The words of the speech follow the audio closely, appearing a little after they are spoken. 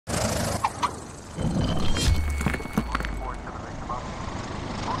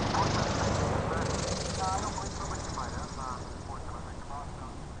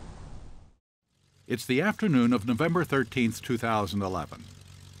It's the afternoon of November 13, 2011.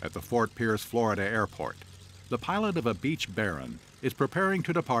 At the Fort Pierce, Florida airport, the pilot of a Beech Baron is preparing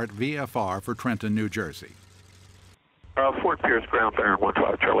to depart VFR for Trenton, New Jersey. Fort Pierce, ground Baron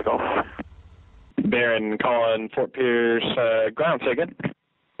 15 Charlie Golf. Baron calling Fort Pierce, ground, say again.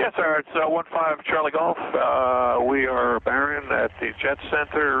 Yes, sir, it's 15 Charlie Golf. We are Baron at the Jet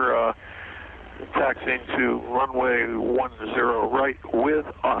Center, taxiing to runway 10 right with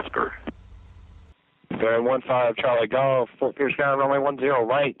Oscar. Baron 15 Charlie Golf, Fort Pierce ground, runway 10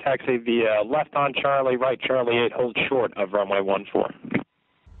 right, taxi via left on Charlie, right Charlie 8, hold short of runway 14.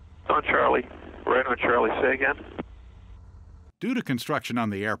 On Charlie, right on Charlie, say again. Due to construction on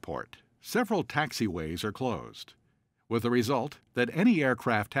the airport, several taxiways are closed, with the result that any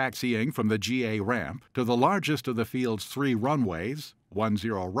aircraft taxiing from the GA ramp to the largest of the field's 3 runways, 10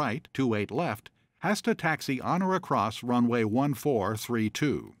 right, 28 left, has to taxi on or across runway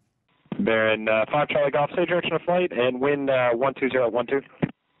 1432. Baron 5 Charlie Golf, say direction of flight and wind 12012.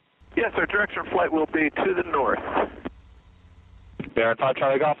 Yes, our direction of flight will be to the north. Baron 5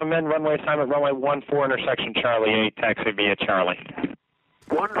 Charlie Golf, amend runway assignment, runway 14 intersection Charlie 8, taxi via Charlie.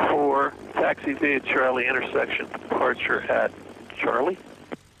 14, taxi via Charlie, intersection departure at Charlie.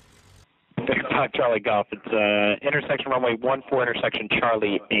 Baron 5 Charlie Golf, it's intersection runway 14 intersection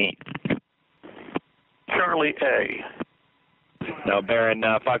Charlie 8. Charlie A. No, Baron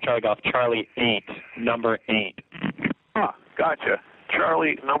 5 Charlie Golf, Charlie 8, number 8. Ah, gotcha.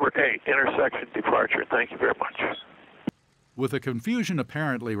 Charlie, number 8, intersection departure. Thank you very much. With the confusion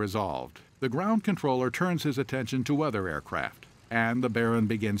apparently resolved, the ground controller turns his attention to other aircraft, and the Baron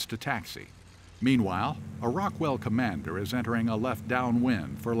begins to taxi. Meanwhile, a Rockwell commander is entering a left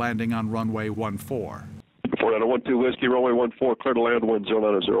downwind for landing on runway 14. 4912 Whiskey, runway 14, clear to land, wind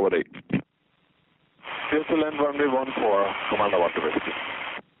 090 at 8. Clear to land, runway 14, Commander Water Whiskey.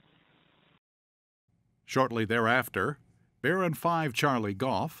 Shortly thereafter, Baron 5 Charlie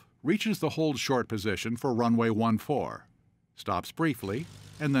Golf reaches the hold short position for runway 14, stops briefly,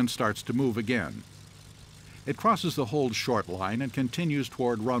 and then starts to move again. It crosses the hold short line and continues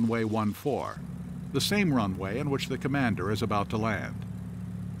toward runway 14, the same runway on which the commander is about to land.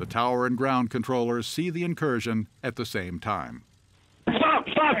 The tower and ground controllers see the incursion at the same time. Stop!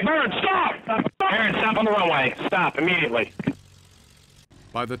 Stop! Baron, stop! Baron, stop on the runway. Stop immediately.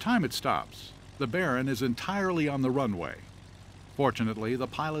 By the time it stops, the Baron is entirely on the runway. Fortunately, the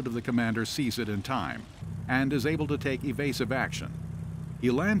pilot of the commander sees it in time and is able to take evasive action. He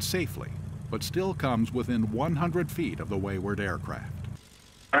lands safely, but still comes within 100 feet of the wayward aircraft.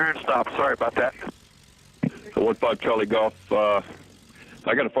 Baron, stop. Sorry about that. 15 Charlie Golf, I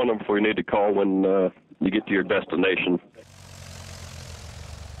got a phone number for you need to call when you get to your destination.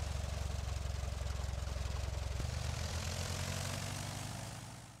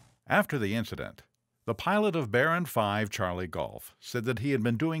 After the incident, the pilot of Baron 5 Charlie Golf said that he had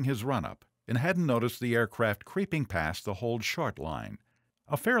been doing his run-up and hadn't noticed the aircraft creeping past the hold short line,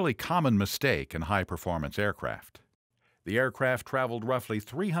 a fairly common mistake in high-performance aircraft. The aircraft traveled roughly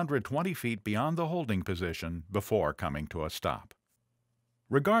 320 feet beyond the holding position before coming to a stop.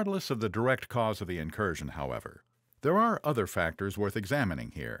 Regardless of the direct cause of the incursion, however, there are other factors worth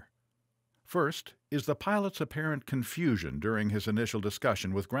examining here. First is the pilot's apparent confusion during his initial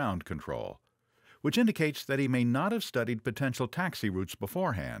discussion with ground control, which indicates that he may not have studied potential taxi routes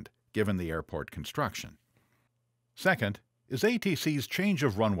beforehand, given the airport construction. Second is ATC's change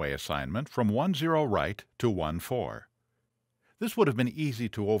of runway assignment from 10 right to 14. This would have been easy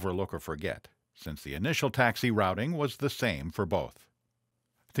to overlook or forget, since the initial taxi routing was the same for both.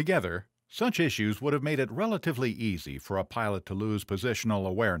 Together, such issues would have made it relatively easy for a pilot to lose positional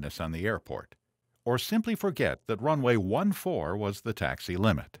awareness on the airport, or simply forget that runway 14 was the taxi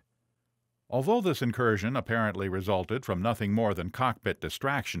limit. Although this incursion apparently resulted from nothing more than cockpit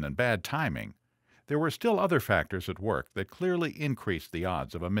distraction and bad timing, there were still other factors at work that clearly increased the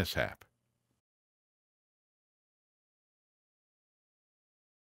odds of a mishap.